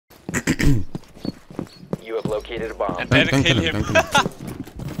You have located a bomb. And better kill him.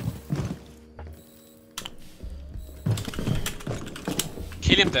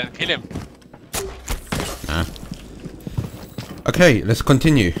 Kill him then, kill him. Nah. Okay, let's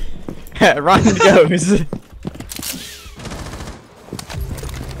continue. Ryan goes.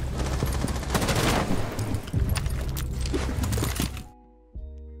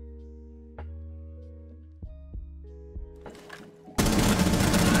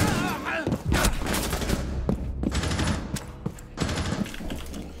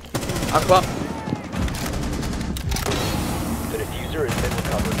 Aqua. The diffuser has been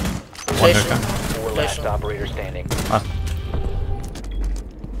recovered. One hookah. 4 last operator standing. Ah.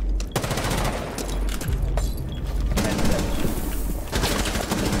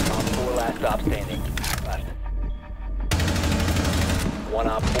 Op 4 last stop standing. Last.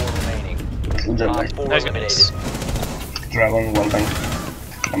 1 op 4 remaining. Op 4 Nice. eliminated. Dragon one bank.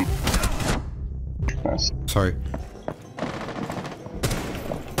 Nice. Sorry.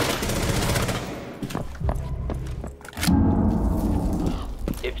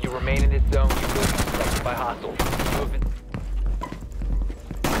 If you remain in this zone, you will be detected by hostiles. Movement.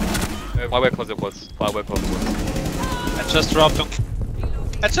 Why we're close it was. Why we're close it was. I just dropped him.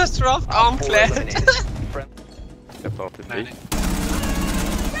 I just dropped Op 4 Plat. eliminated. That's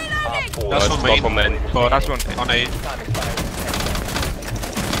Op 4 That's one main. That's one on A. Time expired.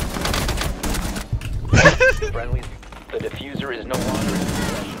 Friendlies. The diffuser is no longer in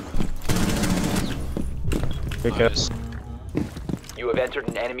possession. Good Nice. You have entered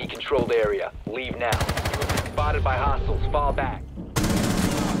an enemy-controlled area. Leave now. You have been spotted by hostiles. Fall back.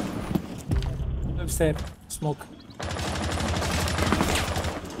 Upstairs. Smoke.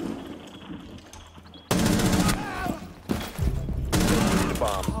 The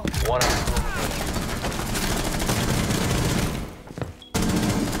bomb. 1 op 4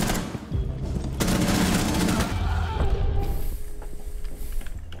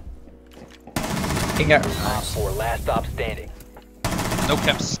 Finger. Op 4 last stop standing. No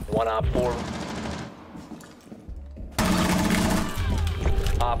caps. 1 op 4.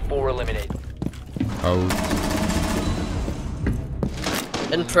 Op 4 eliminated. Oh.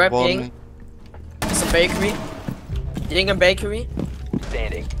 And trap Ying. It's a bakery. Ying and bakery.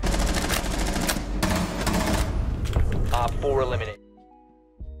 Standing. Op 4 eliminated.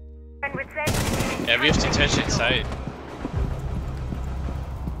 Yeah, we have to touch inside.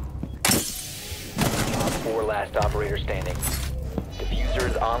 Op 4 last operator standing. Diffuser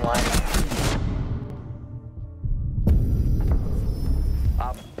is online.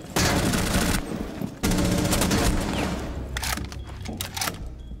 Op.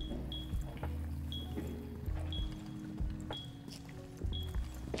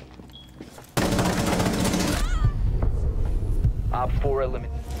 Op 4 eliminated.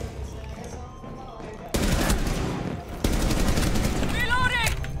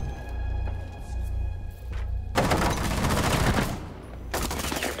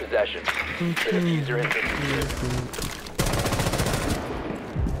 Possession. The diffuser has been secured.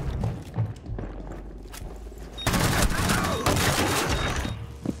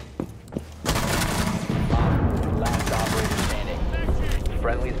 Last operator standing.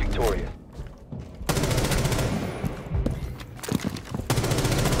 Friendly's victorious.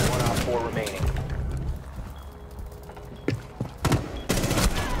 1 op 4 remaining.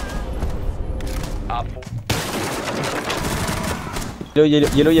 Op 4.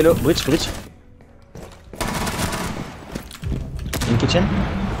 Yellow. Bridge. In kitchen.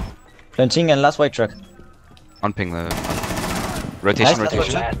 Planting and last white truck. On ping the rotation.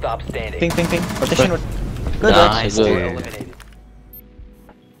 Last stop standing. Ping. Rotation. Good. Nice. Four Good. eliminated.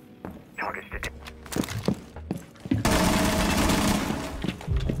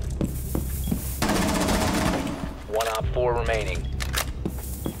 One op 4 remaining.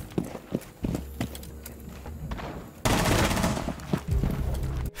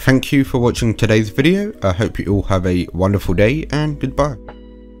 Thank you for watching today's video. I hope you all have a wonderful day and goodbye.